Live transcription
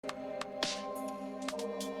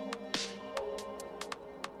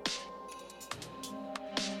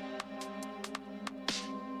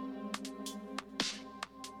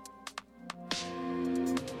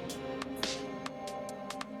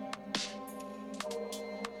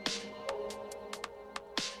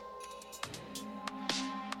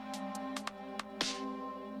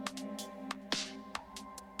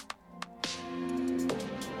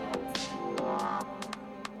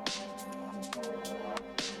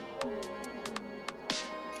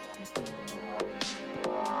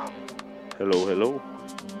Hello, hello.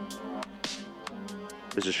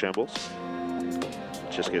 This is Shambles.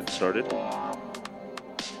 Just getting started.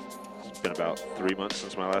 It's been about 3 months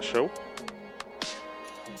since my last show.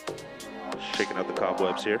 Shaking out the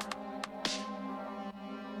cobwebs here.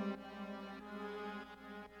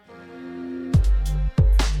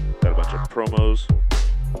 Got a bunch of promos,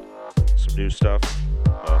 some new stuff.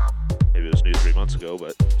 Well, maybe it was new 3 months ago,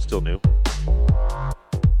 but still new.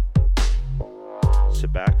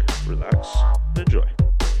 Sit back, relax, and enjoy.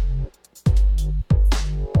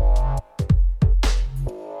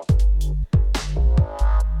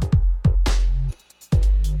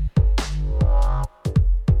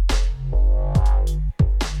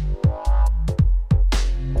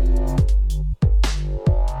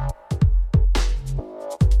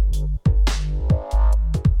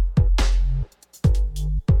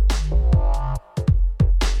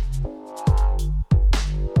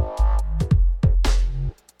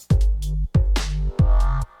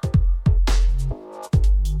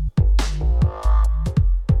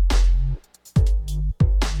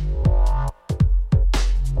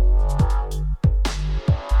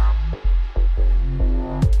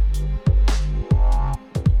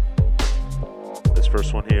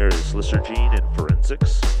 First one here is Lysergene and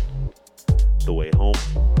Forensics, The Way Home.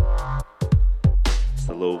 It's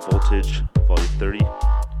the Low Voltage, Volume 30,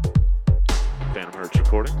 Phantom Hertz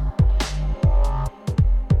recording.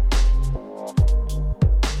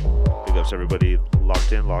 Big ups everybody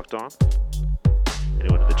locked in, locked on.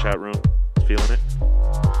 Anyone in the chat room feeling it?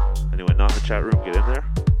 Anyone not in the chat room, get in there.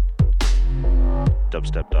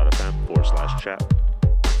 Dubstep.fm/chat.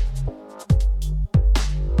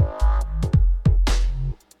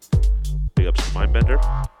 Big ups to Mindbender.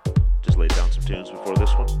 Just laid down some tunes before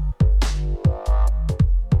this one.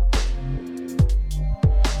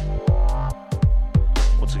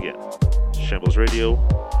 Once again, Shambles Radio,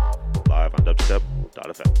 live on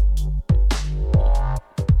dubstep.fm.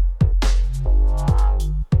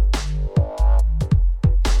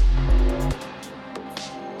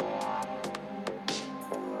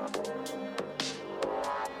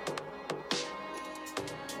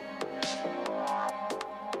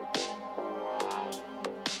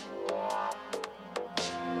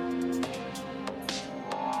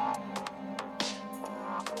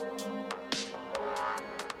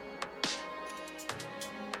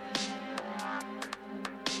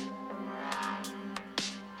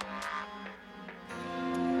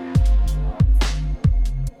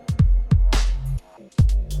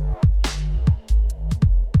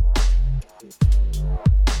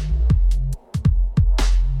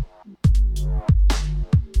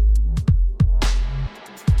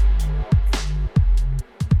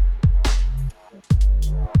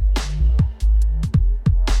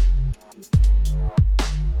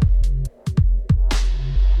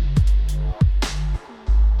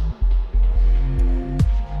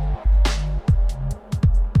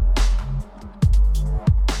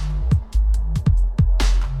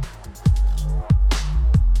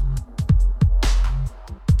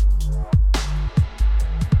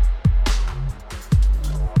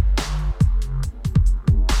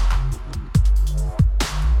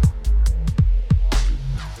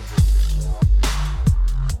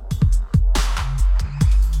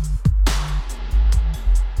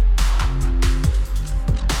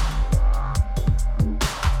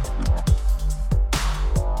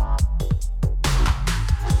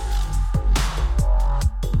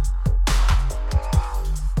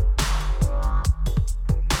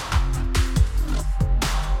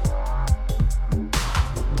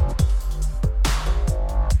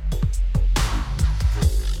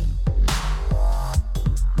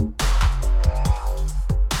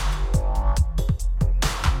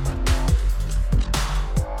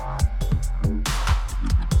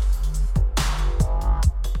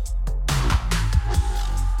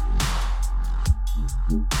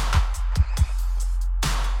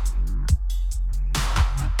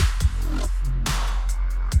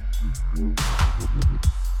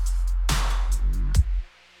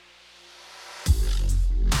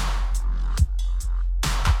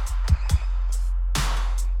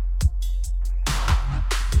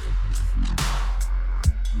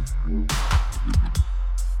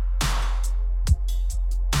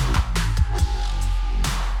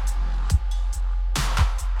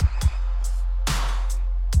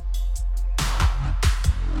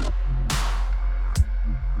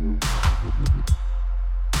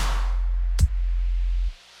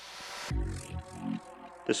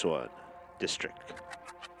 This one, District.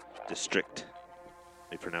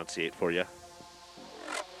 Let me pronunciate for you.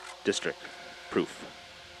 District. Proof.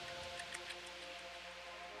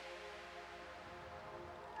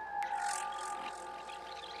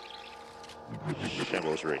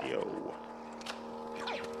 Shambles Radio.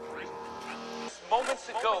 Moments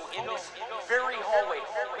ago, in this very hallway,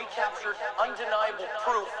 we captured undeniable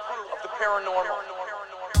proof of the paranormal.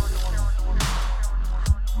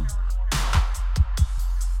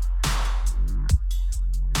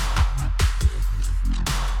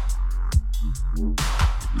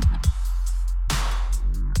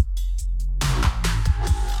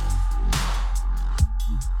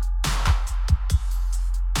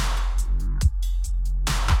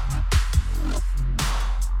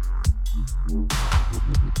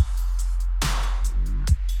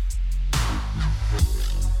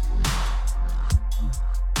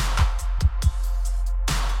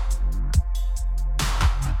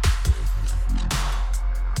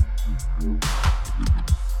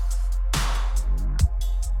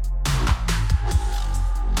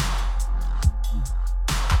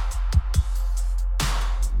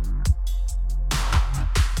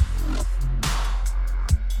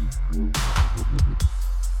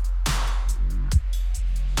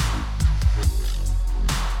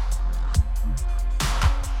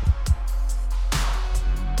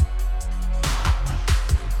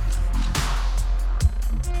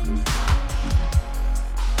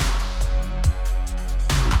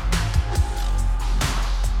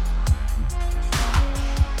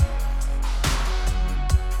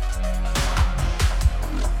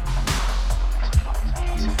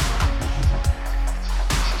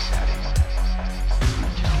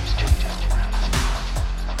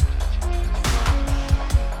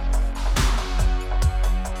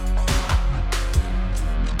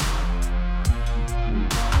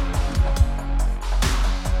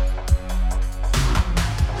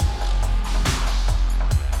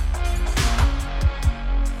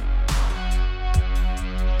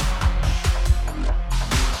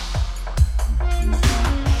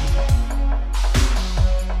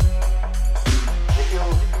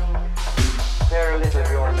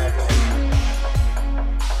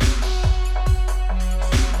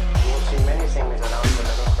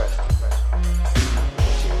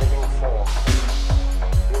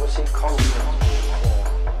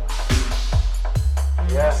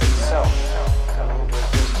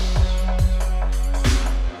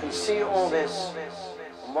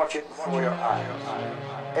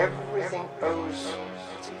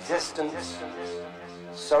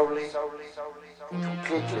 Solely and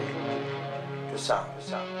completely to sound.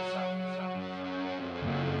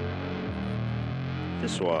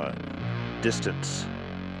 This one, Distance,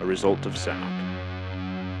 a Result of Sound.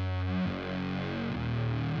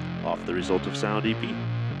 Off the Result of Sound EP.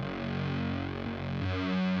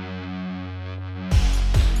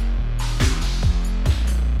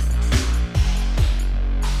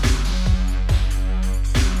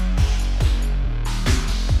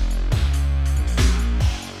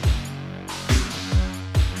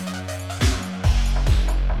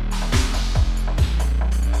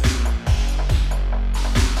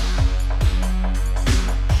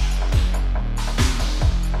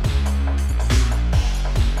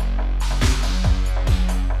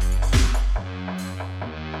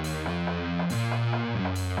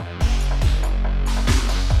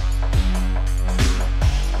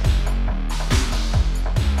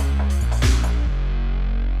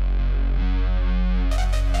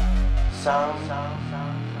 Sound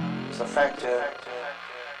is the factor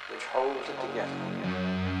which holds it together.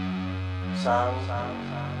 Sound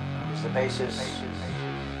is the basis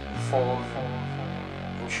of form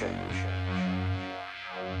and shape.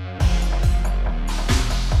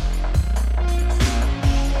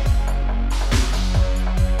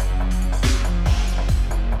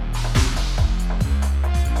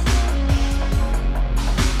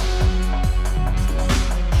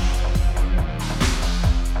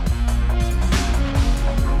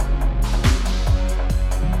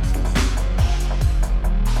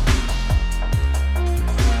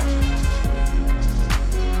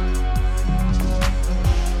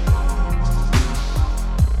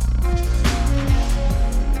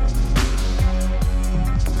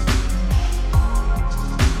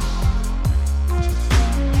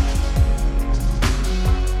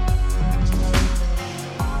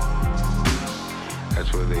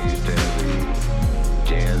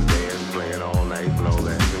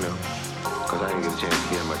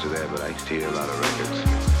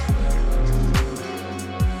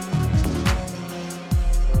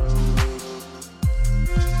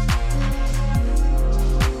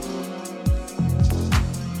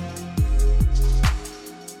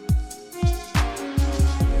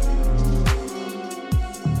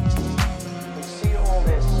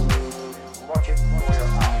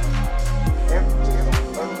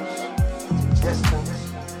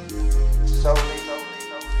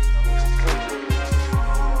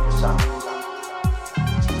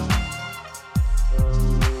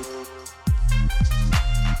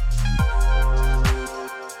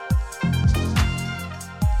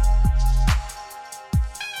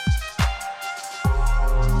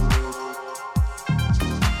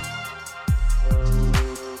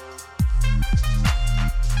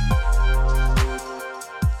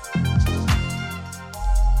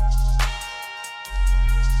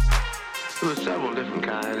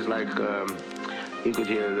 you could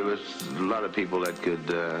hear there was a lot of people that could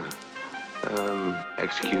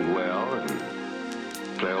execute well and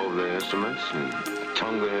play over their instruments and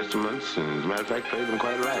tongue their instruments, and as a matter of fact, play them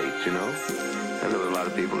quite right, you know. And there was a lot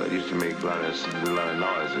of people that used to make a lot of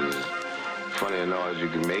noises. Funnier noise you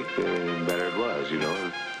can make, the better it was, you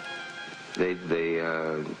know.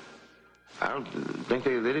 I don't think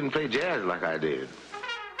they didn't play jazz like I did.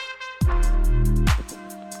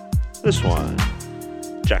 This one,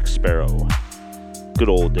 Jack Sparrow, Good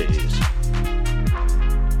Old Days.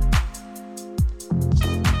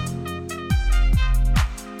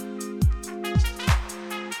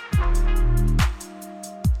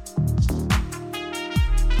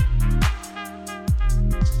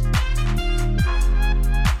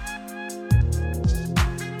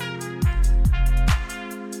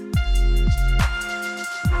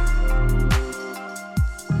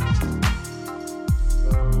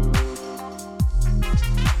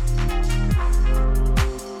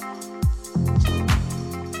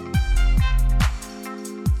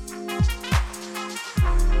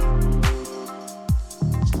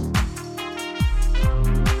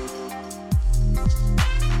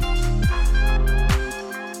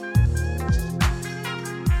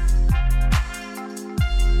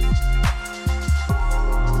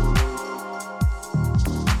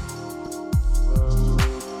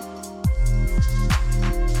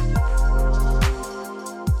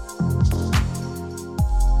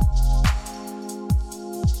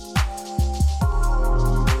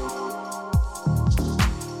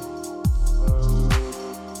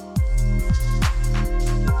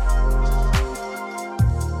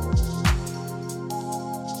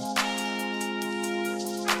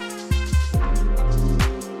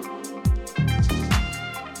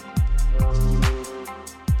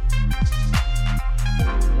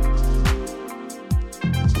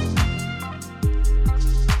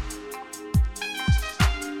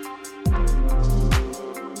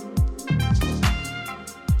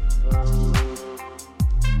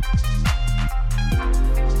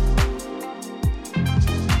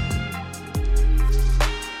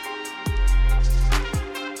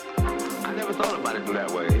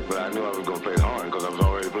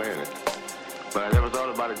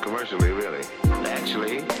 Commercially, really.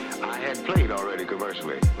 Actually, I had played already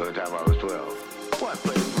commercially by the time I was 12. Well, I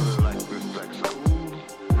played for like school.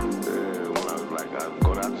 When I was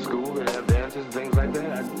going out to school and have dances and things like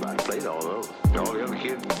that, I played all those. All the other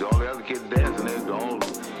kids dancing.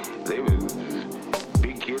 They were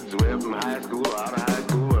big kids way up in high school or out of high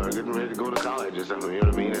school or getting ready to go to college or something. You know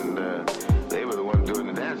what I mean? And they were the ones doing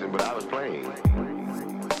the dancing, but I was playing.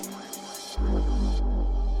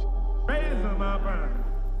 Raise them up,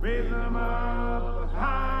 raise them up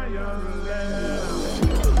higher level.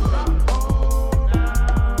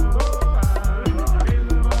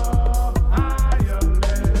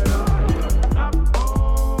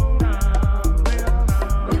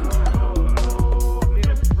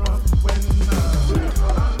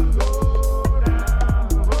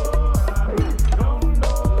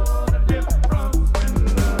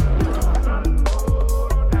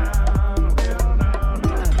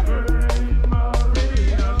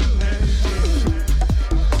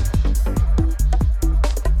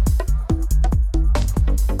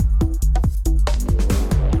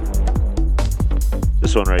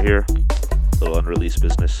 This one right here, little unreleased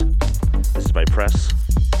business. This is by Press.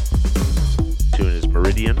 Tune is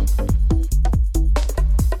Meridian.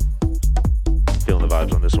 Feeling the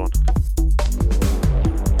vibes on this one.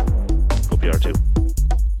 Hope you are too.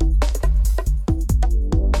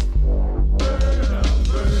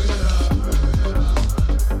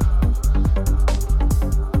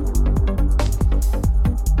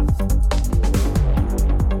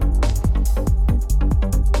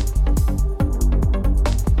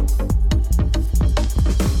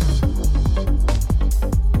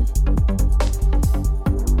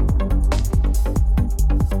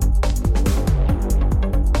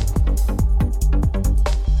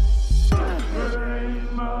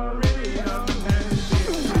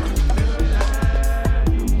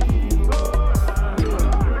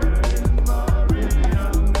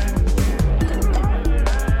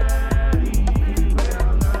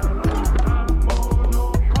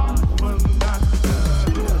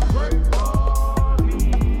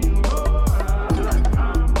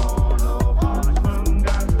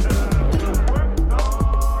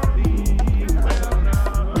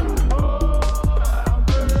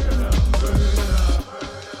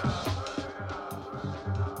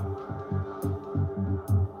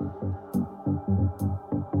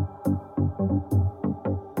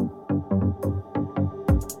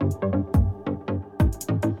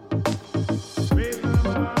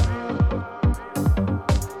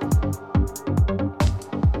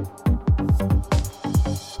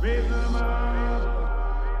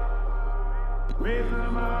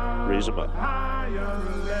 Raise them up.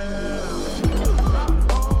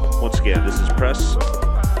 Once again, this is Press,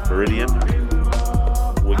 Meridian,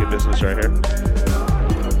 Wicked Business right here.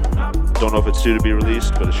 Don't know if it's due to be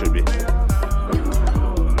released, but it should be.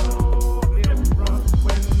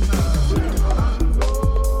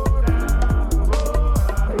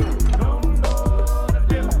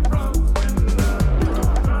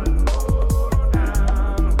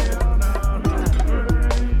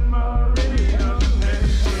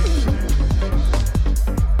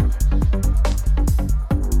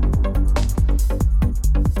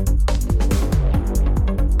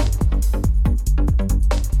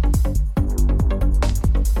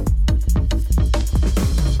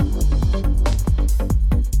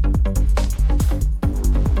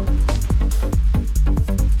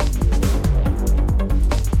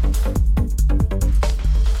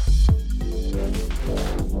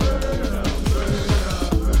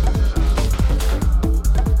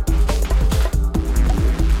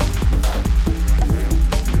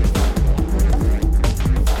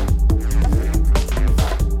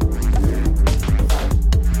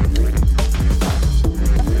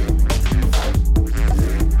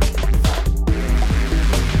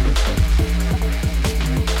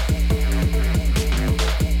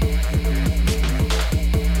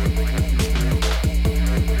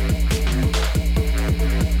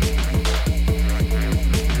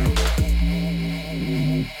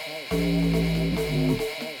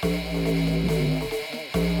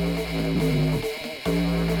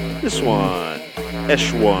 This one,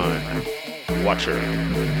 Esh1 Watcher.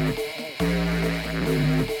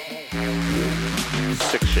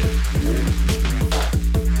 Sick shit.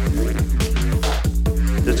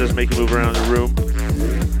 This does make you move around the room.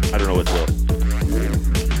 I don't know what will.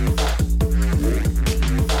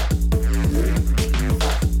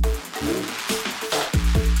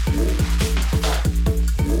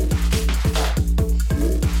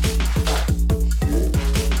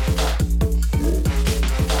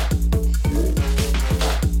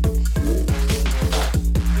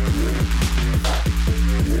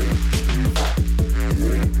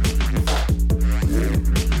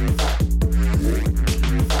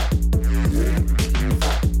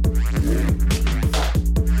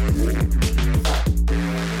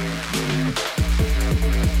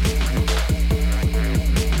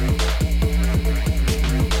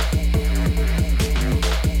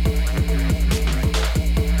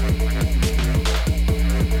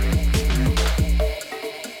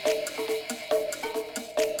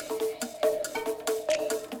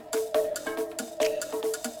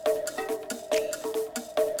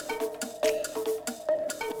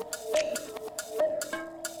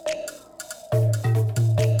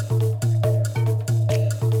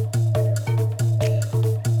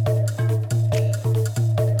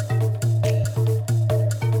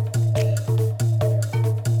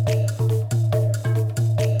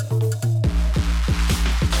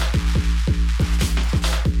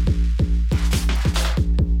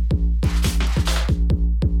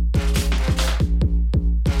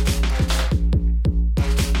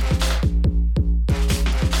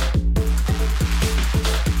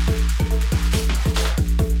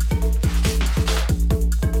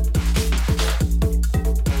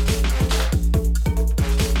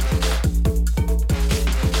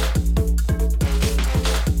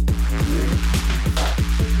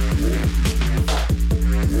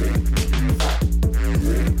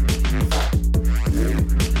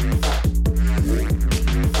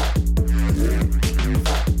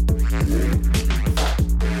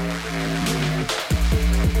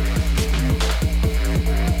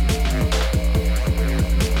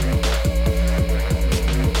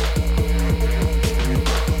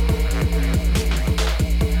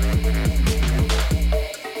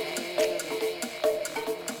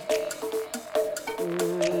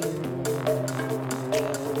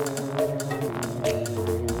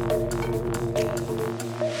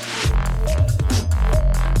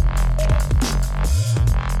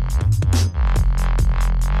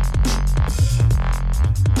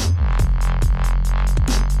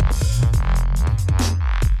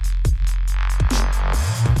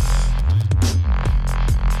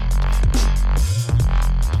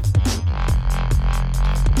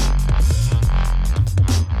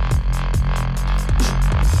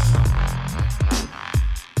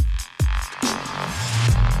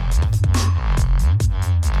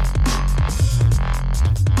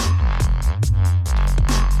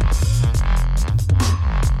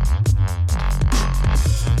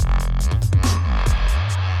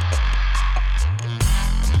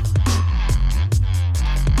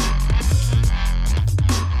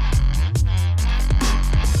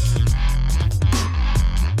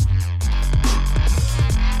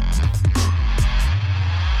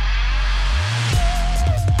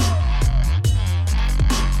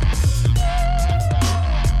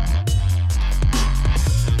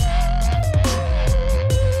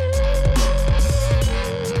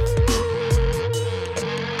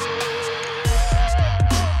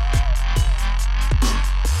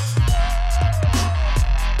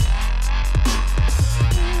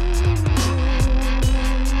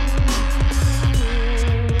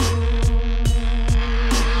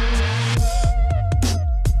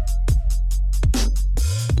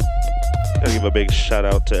 a big shout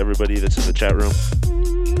out to everybody that's in the chat room.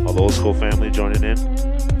 All the old school family joining in.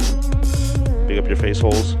 Big up your face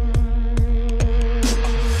holes.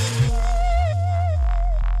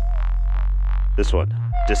 This one,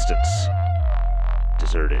 Distance,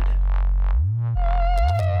 Deserted.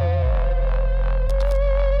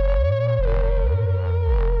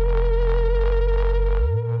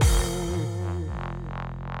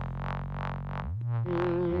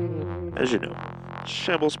 As you know,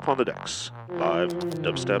 Shambles Upon the Decks, live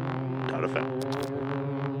dubstep.fm.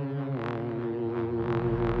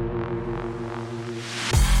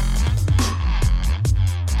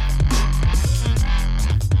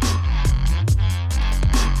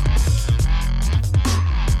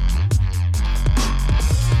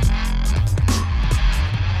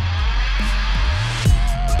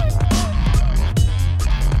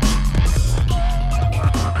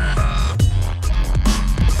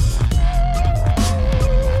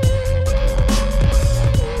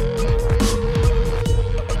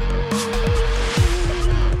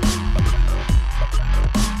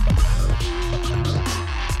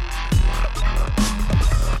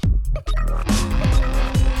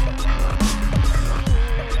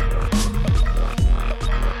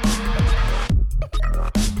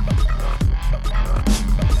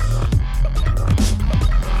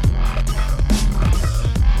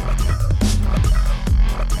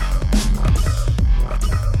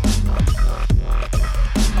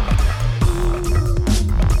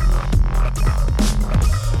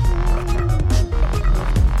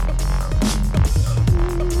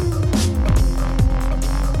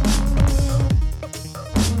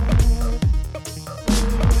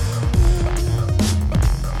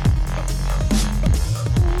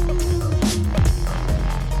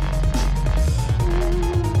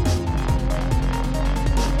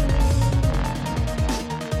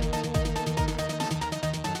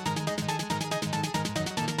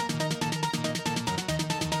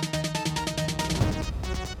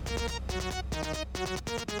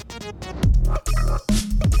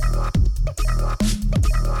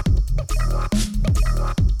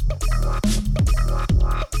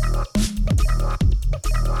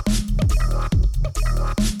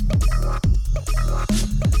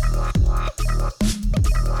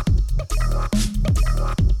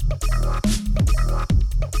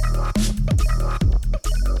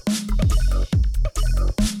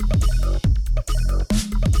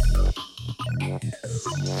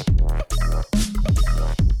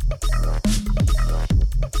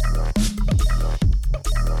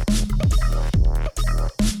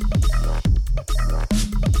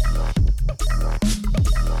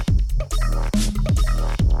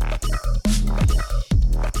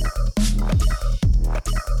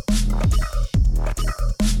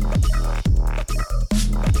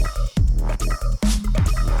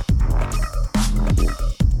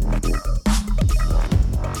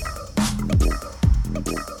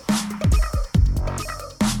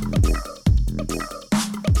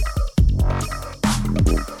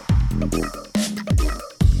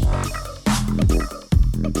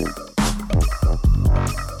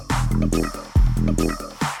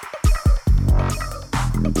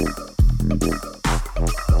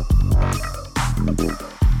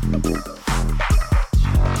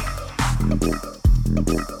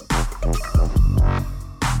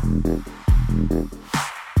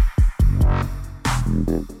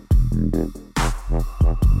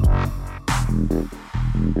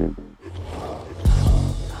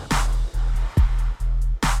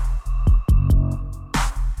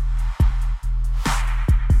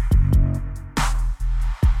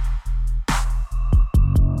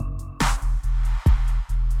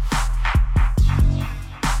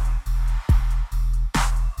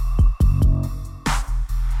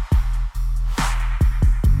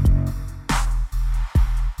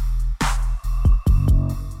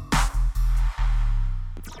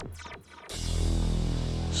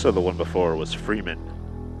 So the one before was Freeman,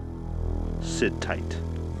 Sit Tight.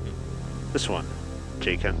 This one,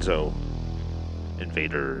 Jay Kenzo,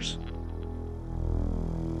 Invaders.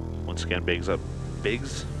 Once again, bigs up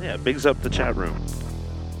the chat room.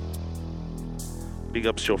 Big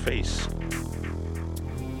ups your face.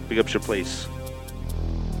 Big ups your place.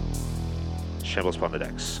 Shambles Upon the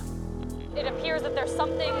Decks. It appears that there's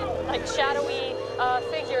something like shadowy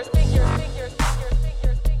figures.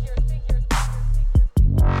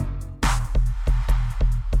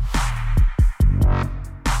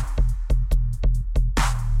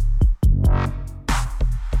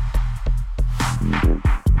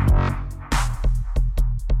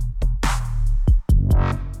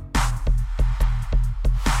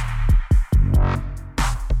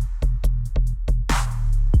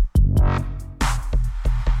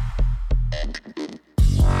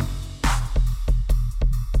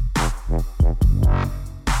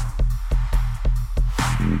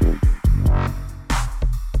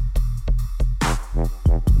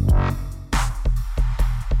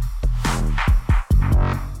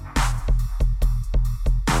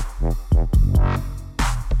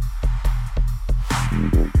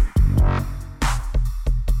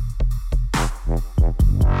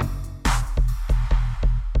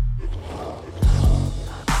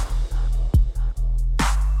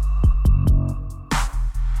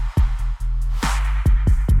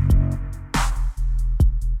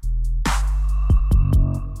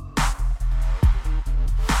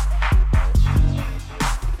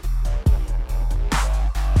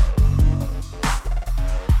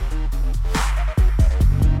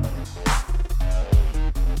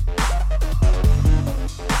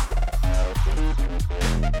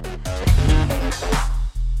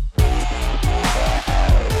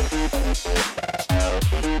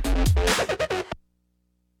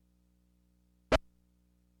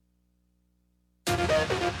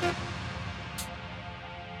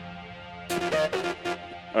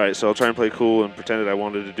 Alright, so I'll try and play cool and pretend that I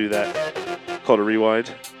wanted to do that. Called a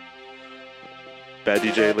rewind. Bad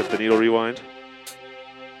DJ lift the needle rewind.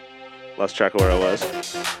 Lost track of where I was.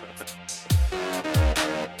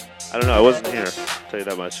 I don't know, I wasn't here, I'll tell you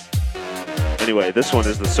that much. Anyway, this one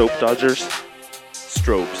is the Soap Dodgers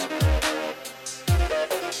Strobes.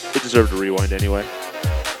 It deserved a rewind anyway.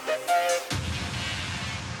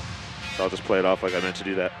 So I'll just play it off like I meant to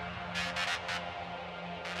do that.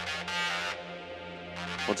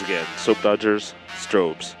 Once again, Soap Dodgers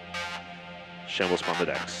Strobes. Shambles upon the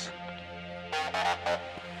decks.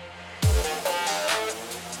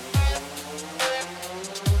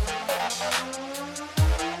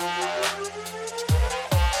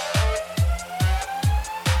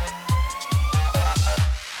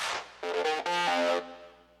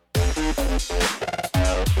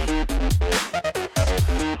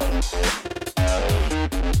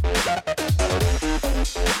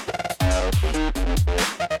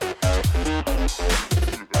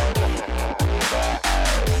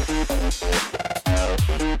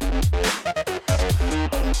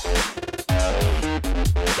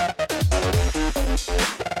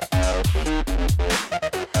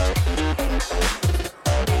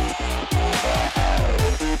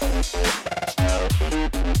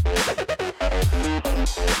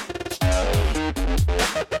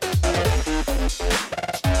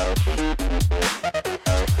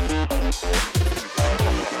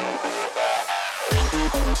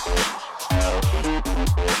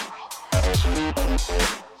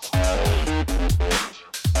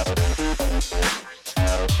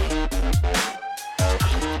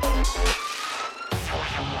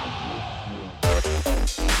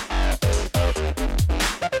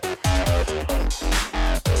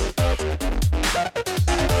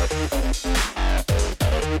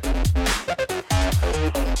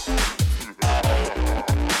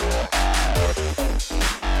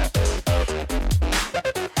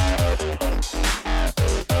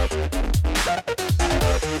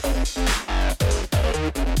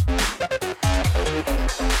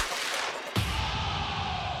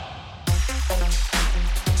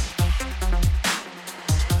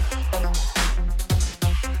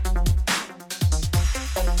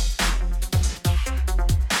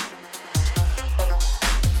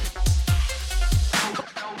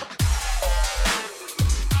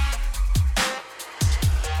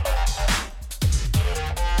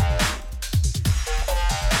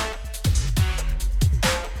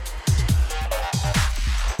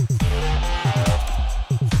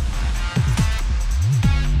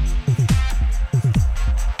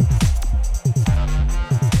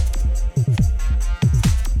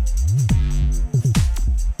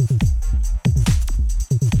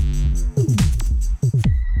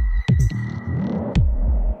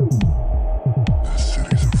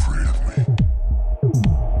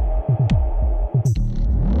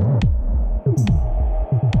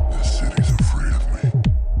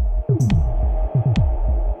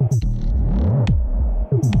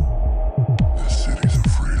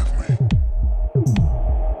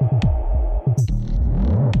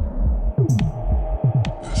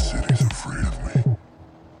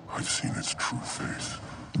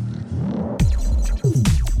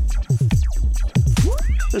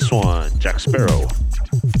 This one, Jack Sparrow,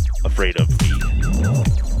 Afraid of Me.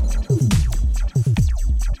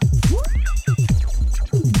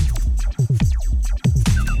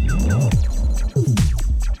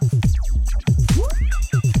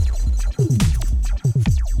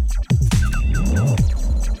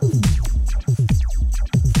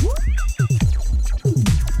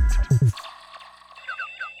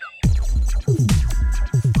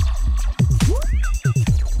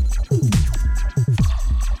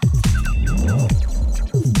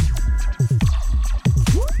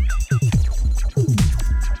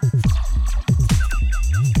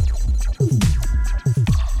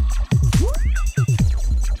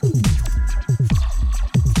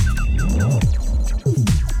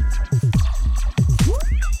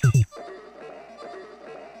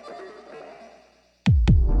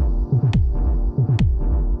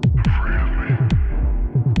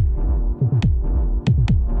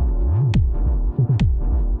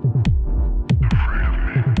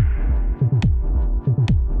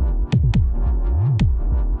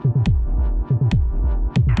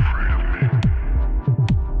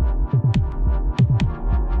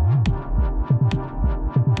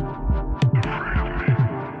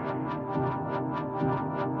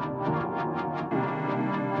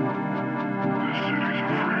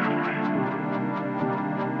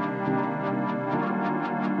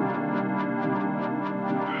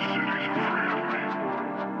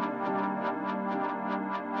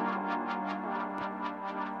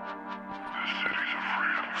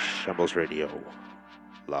 Shambles Radio.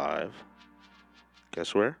 Live.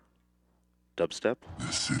 Guess where? Dubstep.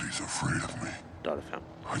 This city's afraid of me. .fm.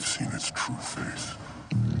 I've seen its true face.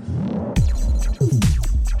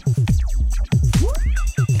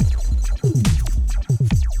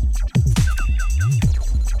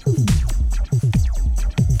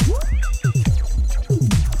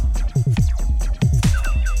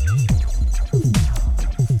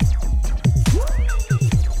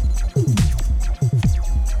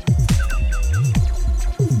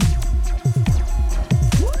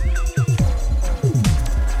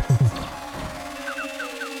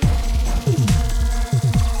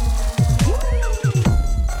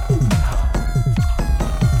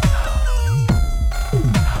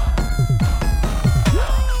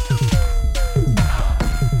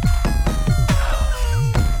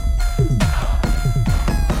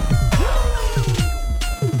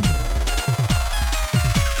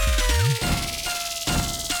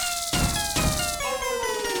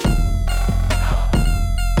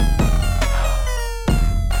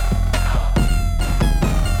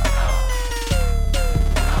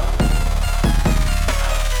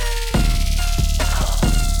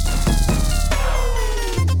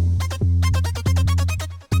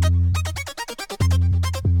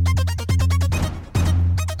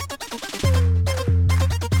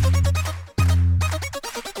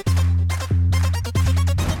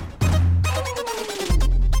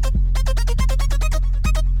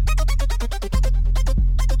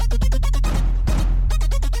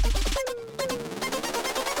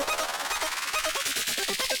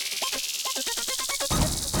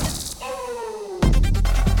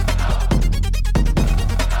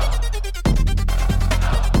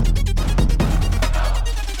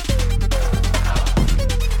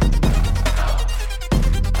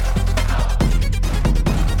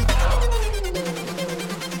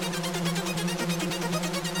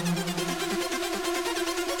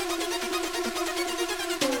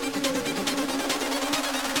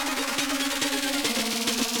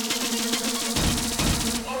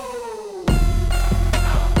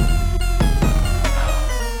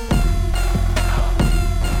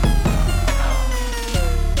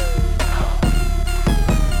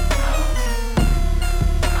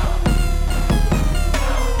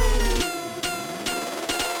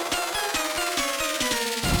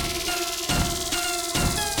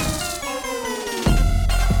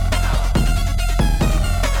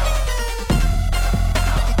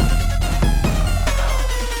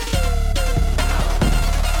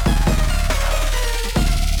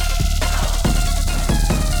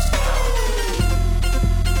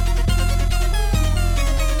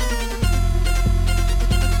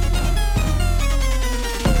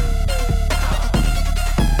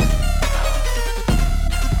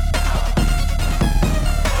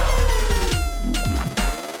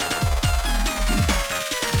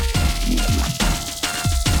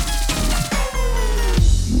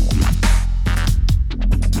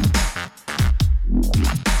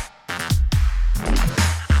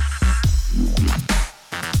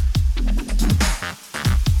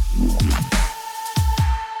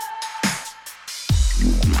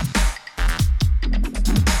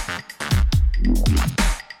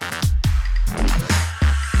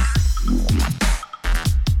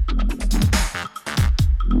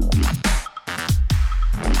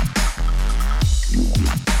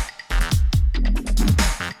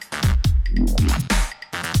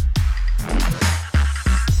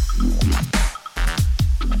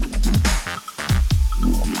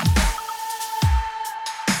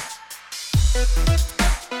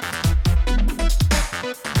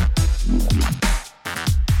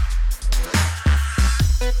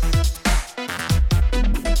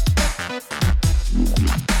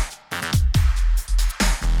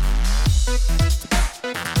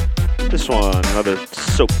 This one, another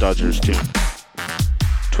Soap Dodgers tune.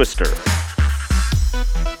 Twister.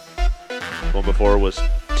 One before was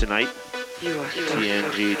Tonight.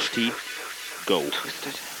 TNGHT. Go.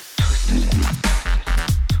 Twisted.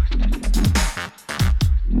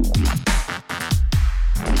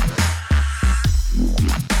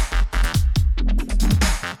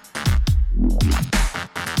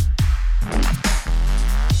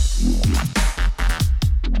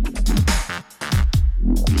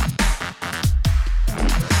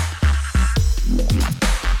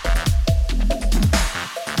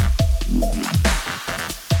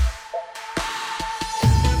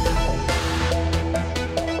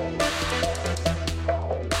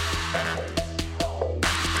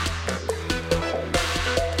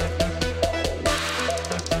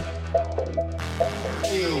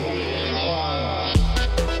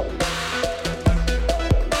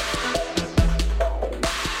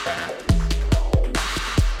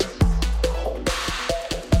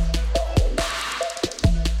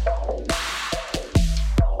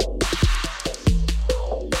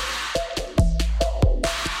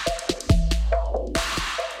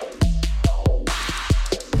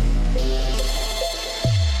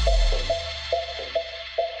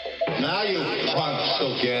 Now you punks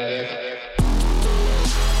will get it.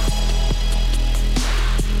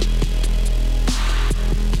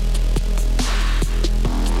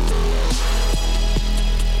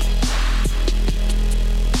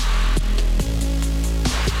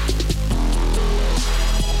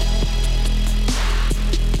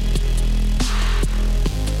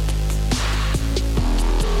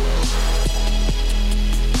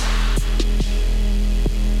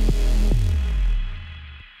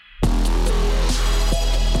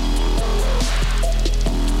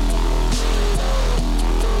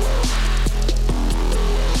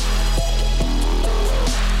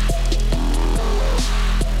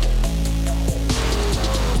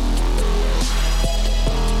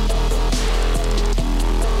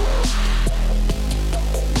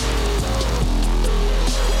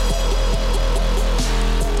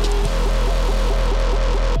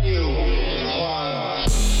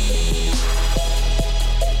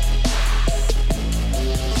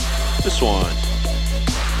 This one,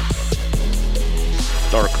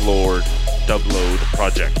 Dark Lord Dubload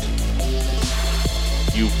Project,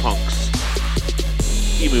 You Punks,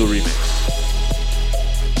 Emu Remix.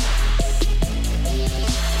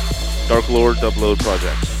 Dark Lord Dubload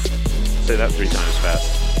Project. Say that 3 times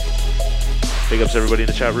fast. Big ups everybody in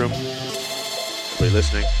the chat room, everybody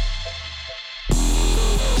listening.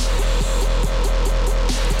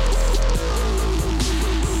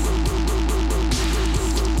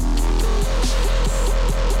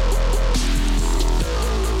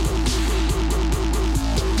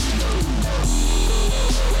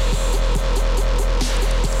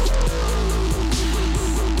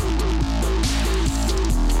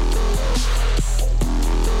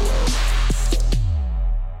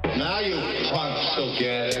 Now you punks will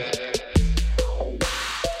get it.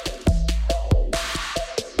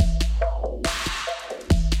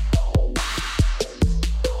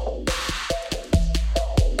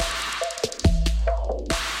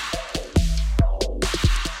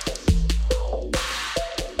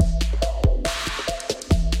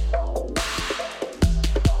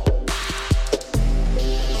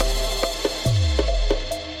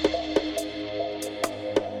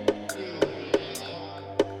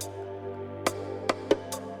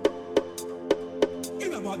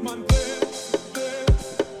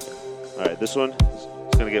 Alright, this one is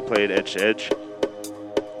going to get played edge to edge.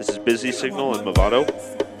 This is Busy Signal and Movado,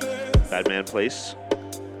 Badman Place,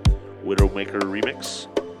 Widowmaker Remix.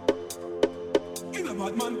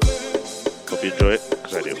 Hope you enjoy it,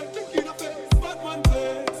 because I do.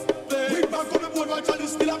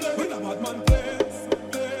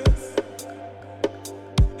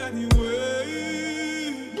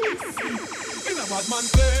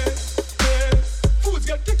 Foods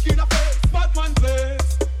get kicked in the face, bad man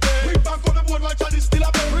place. We back on the board while Charlie still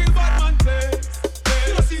a play. Real bad man place.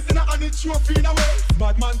 You know season and it's your feet away.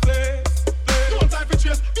 Bad man place. Don't time for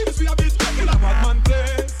chase, this we a beat. In a bad man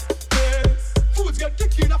place. Foods get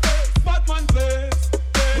kicked in the face, bad man place.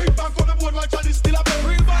 We back on the board while Charlie still a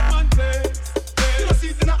play. Real bad man place. You know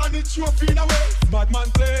season and it's your feet away. Bad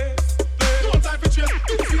man place. Don't time for chase,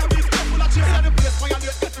 this we a beat. Full of chase at the place where you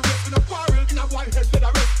get the rest in a quarrel. In a white head, let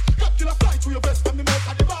a rest. Killer fly through your vest from the mouth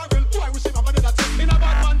of the barrel. Why we ship up another tip in a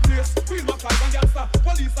bad man place? Real man flies and gangster.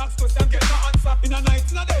 Police ask question, get the answer. In a night,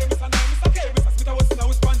 in a day, Mr. Nine, Mr. K, Mr. Smith, I was in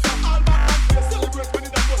our sponsor. All bad man place, celebrate when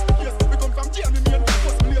it done bust the case. We come from Jamie, me and that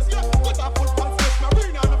bust place. Yeah, cut off football fresh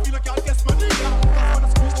marina. And I feel like I'll guess my name. Cause when I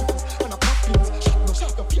squeeze chickens and I pop pins. Shot no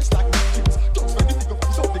shot a face like Netflix. Don't spend the nigga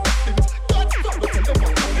who's up the captains. God's God, but tell them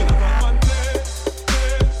what. In a bad man place.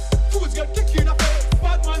 Foods get kicked in a face.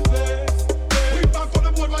 Bad man place. We back on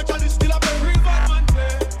the board while Charlie still a play. Real bad man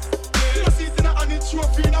place. You know season and it's your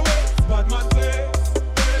feet away. Bad man place.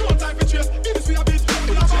 Don't time for chase, this we a beat.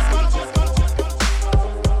 In a bad man place.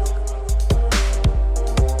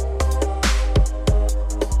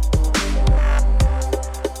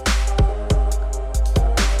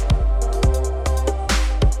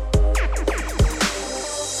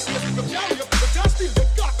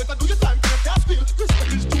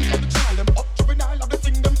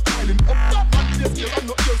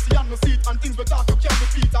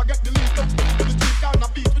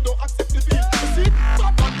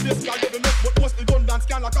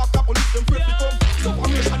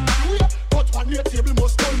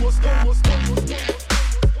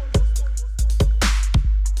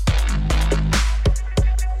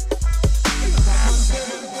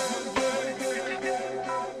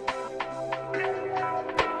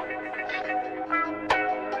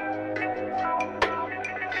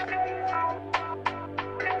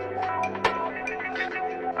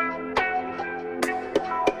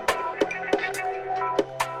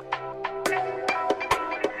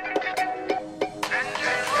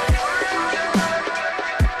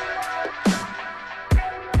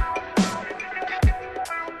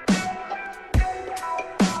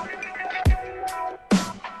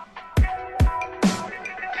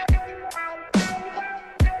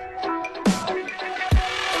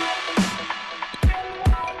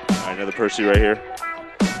 Another Percy right here.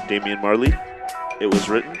 Damian Marley. It Was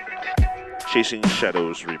Written. Chasing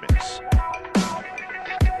Shadows remix.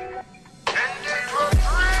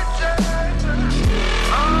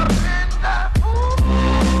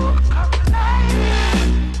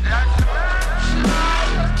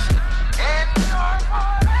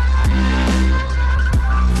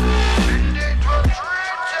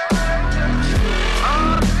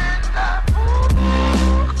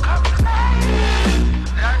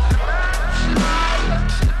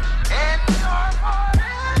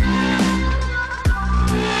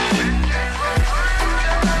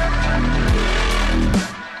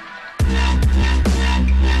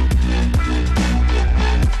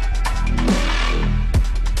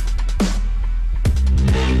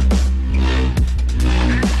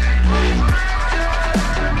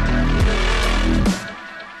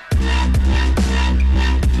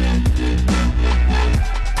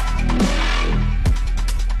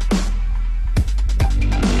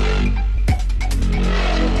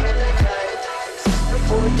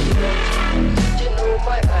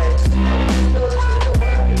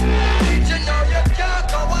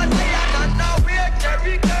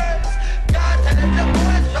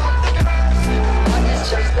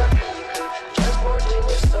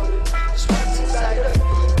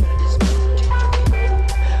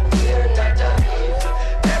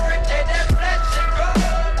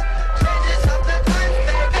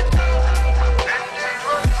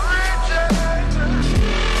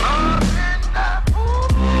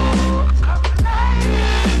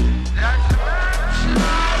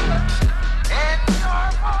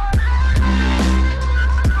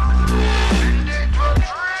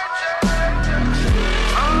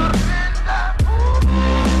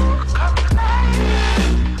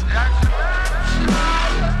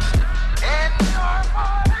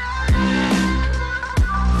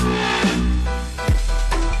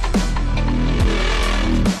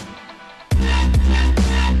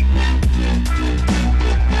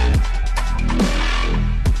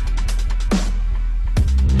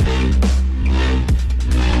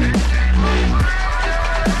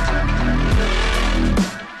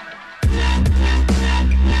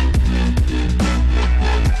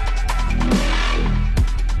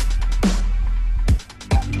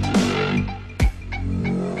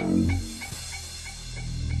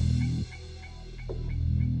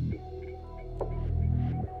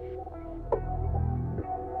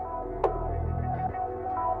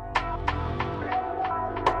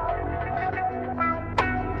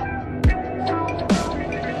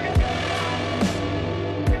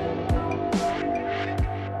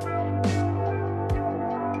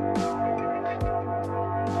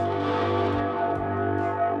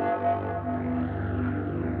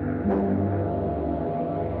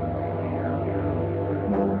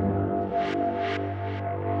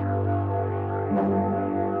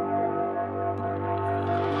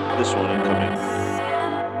 This one incoming.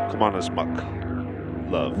 Come On As Muck.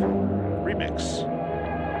 Love. Remix.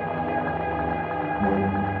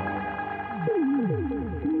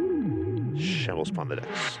 Shambles upon the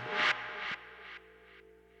decks.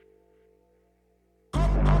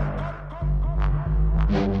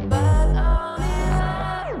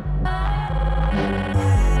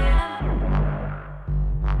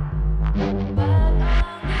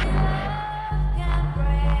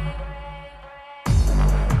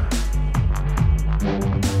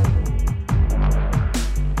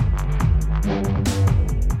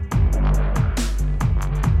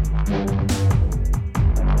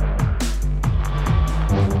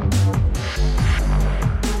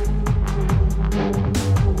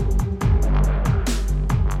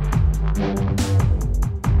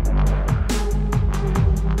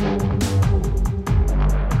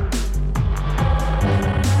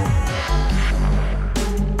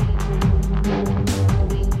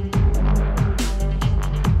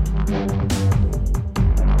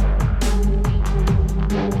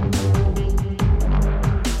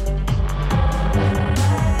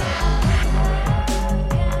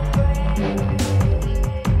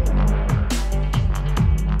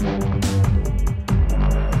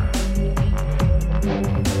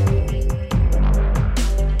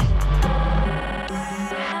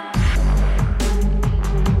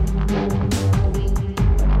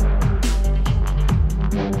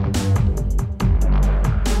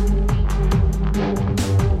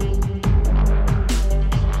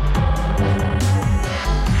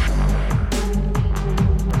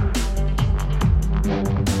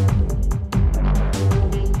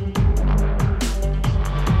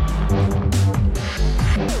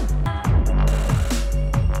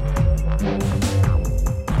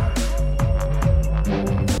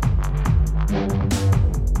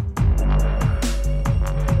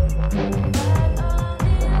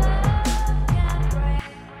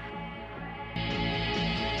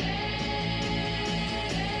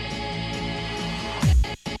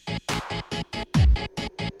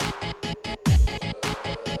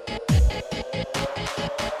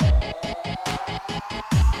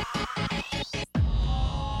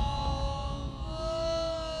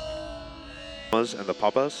 And the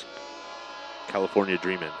Papas, California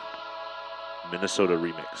Dreamin', Minnesota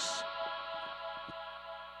remix.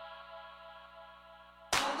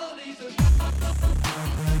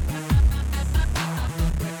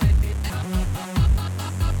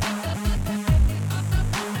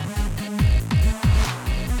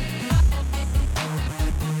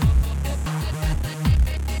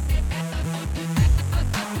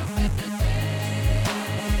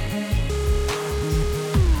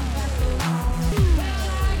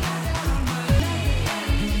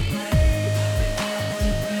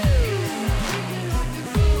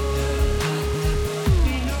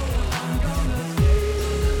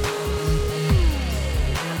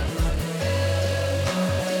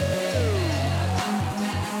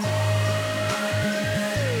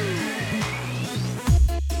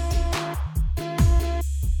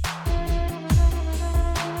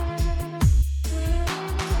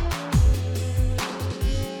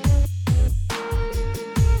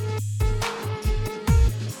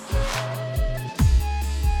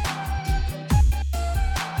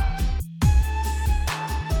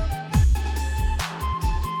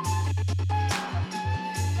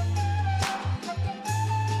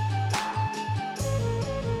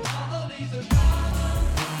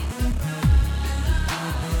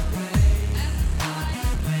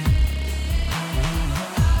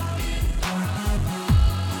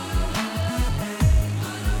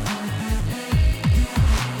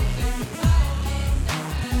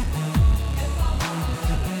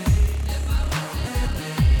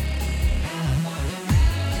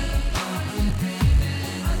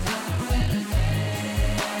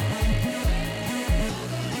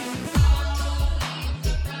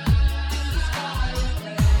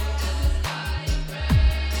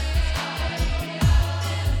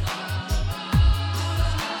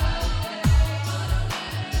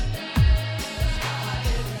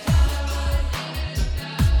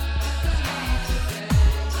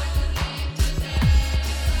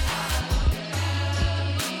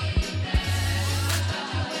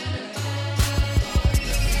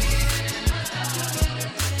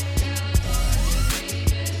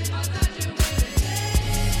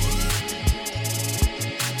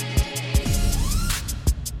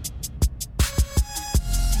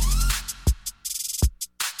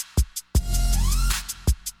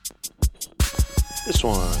 This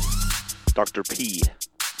one, Dr. P,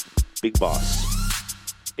 Big Boss,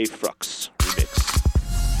 Afrux remix.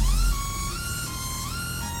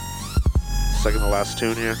 Second to last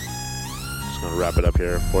tune here. Just gonna wrap it up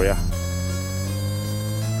here for you.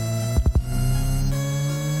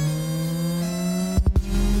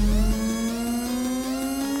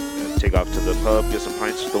 Take off to the pub, get some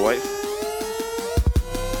pints with the wife.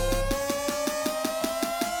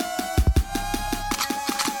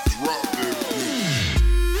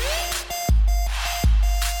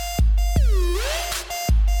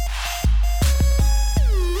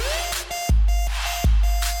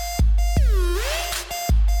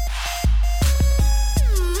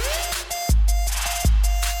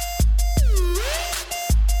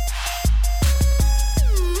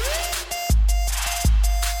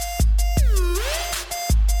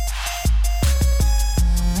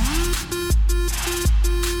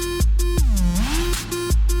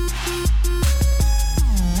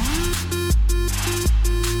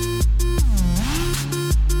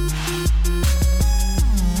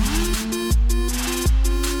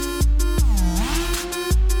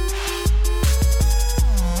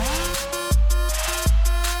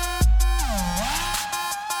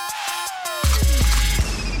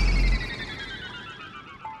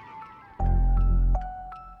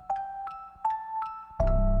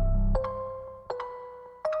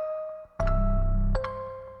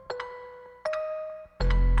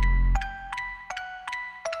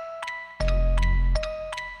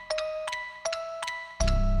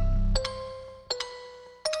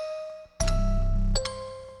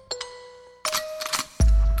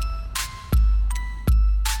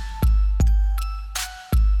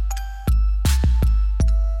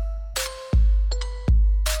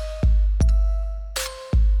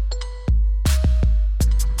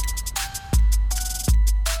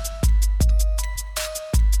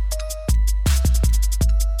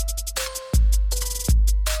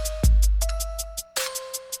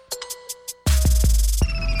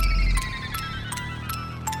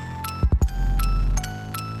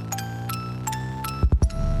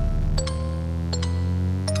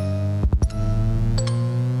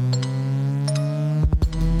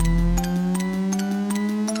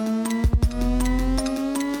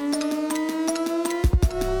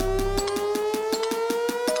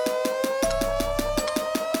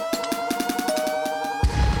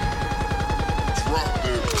 drop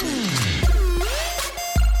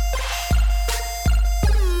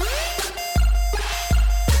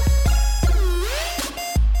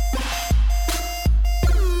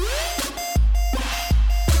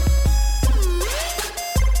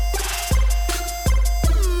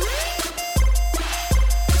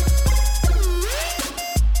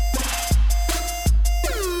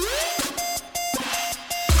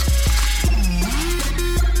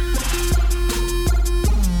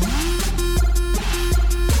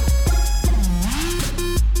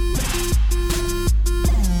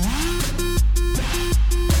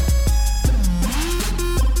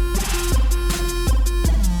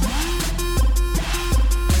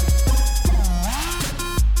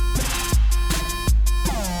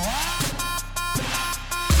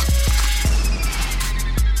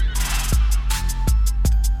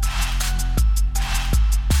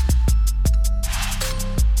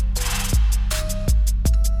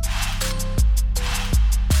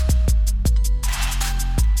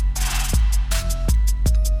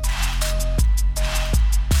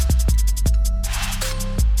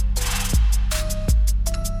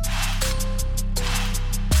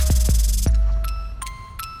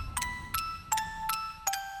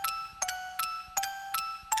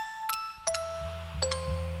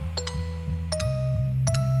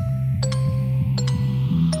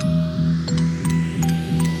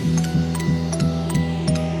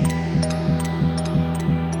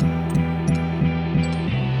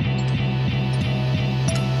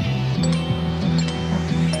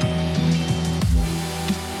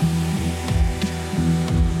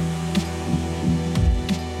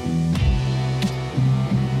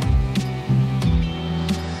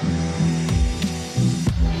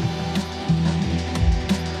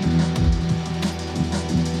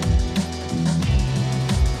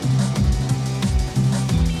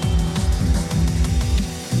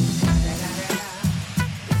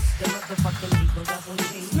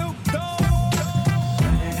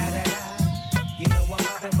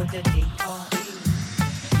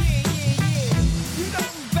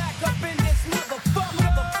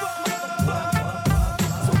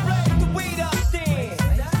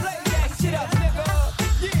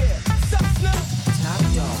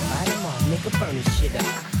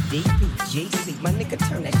that. DPGC, my nigga,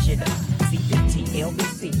 turn that shit up. CPT,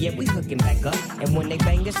 LBC, yeah, we hooking back up. And when they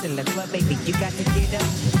bang us in the club, baby, you got to get up.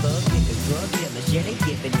 Thug niggas, drug dealers, yeah, they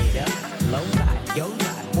giving it up. Low life, yo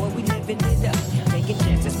life, boy, we living it up. Taking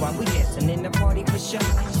chances while we dancing in the party for sure.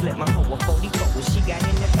 Slip my hoe a 44 when she got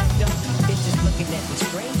in the back door. Bitches looking at me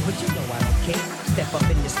strange, but you know I don't care. Step up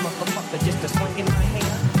in this motherfucker just to swing in my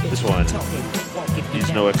hair. This one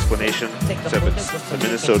needs no explanation, except it's the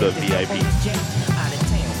Minnesota VIP.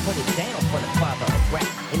 Put it down for the father of rap.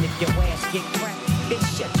 And if your ass get cracked,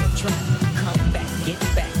 bitch, shut your trap. Come back, get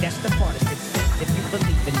back, that's the part of success. If you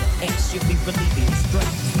believe in the X, you'll be relieving the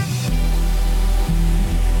stress.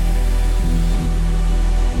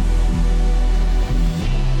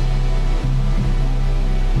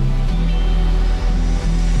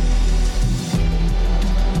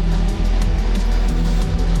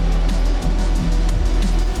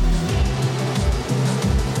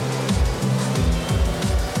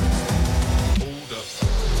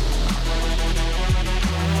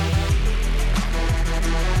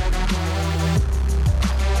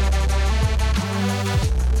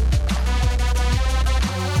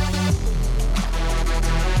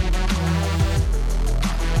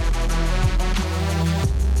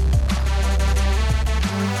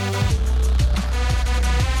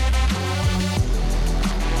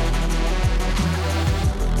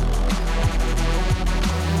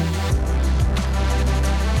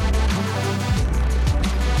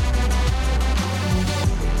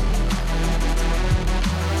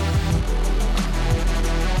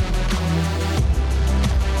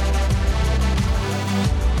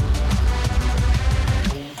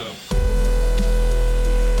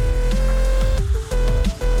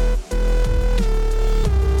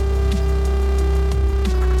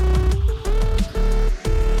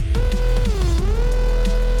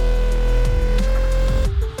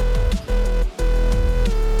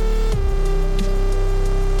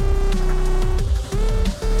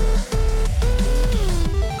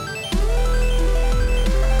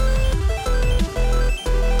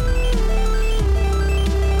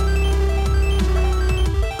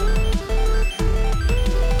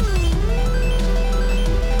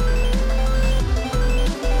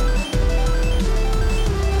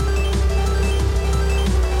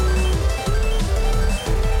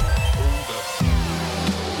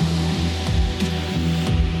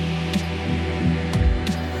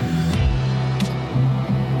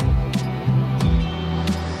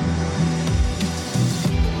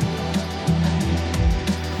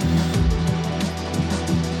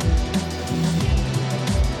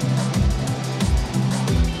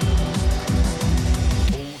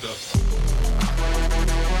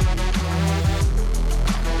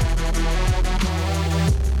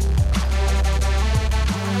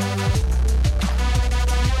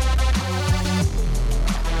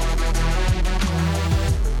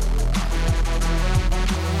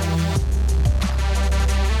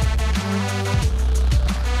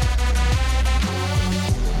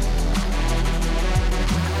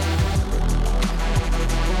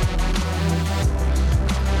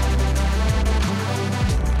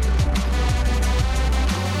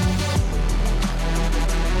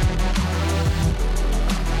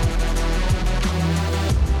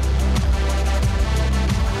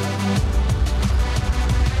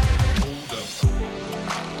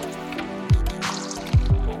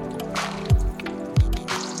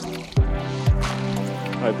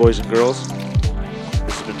 Alright, boys and girls,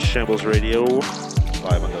 this has been Shambles Radio,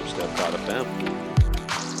 live on dubstep.fm.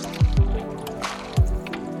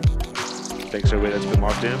 Thanks everybody that's been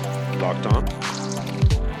locked on.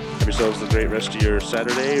 Have yourselves a great rest of your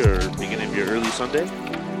Saturday or beginning of your early Sunday.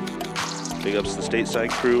 Big ups to the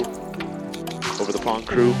stateside crew, over the pond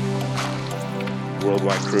crew,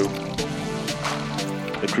 worldwide crew,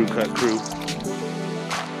 the crew cut crew.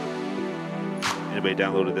 Anybody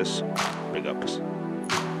downloaded this, big ups.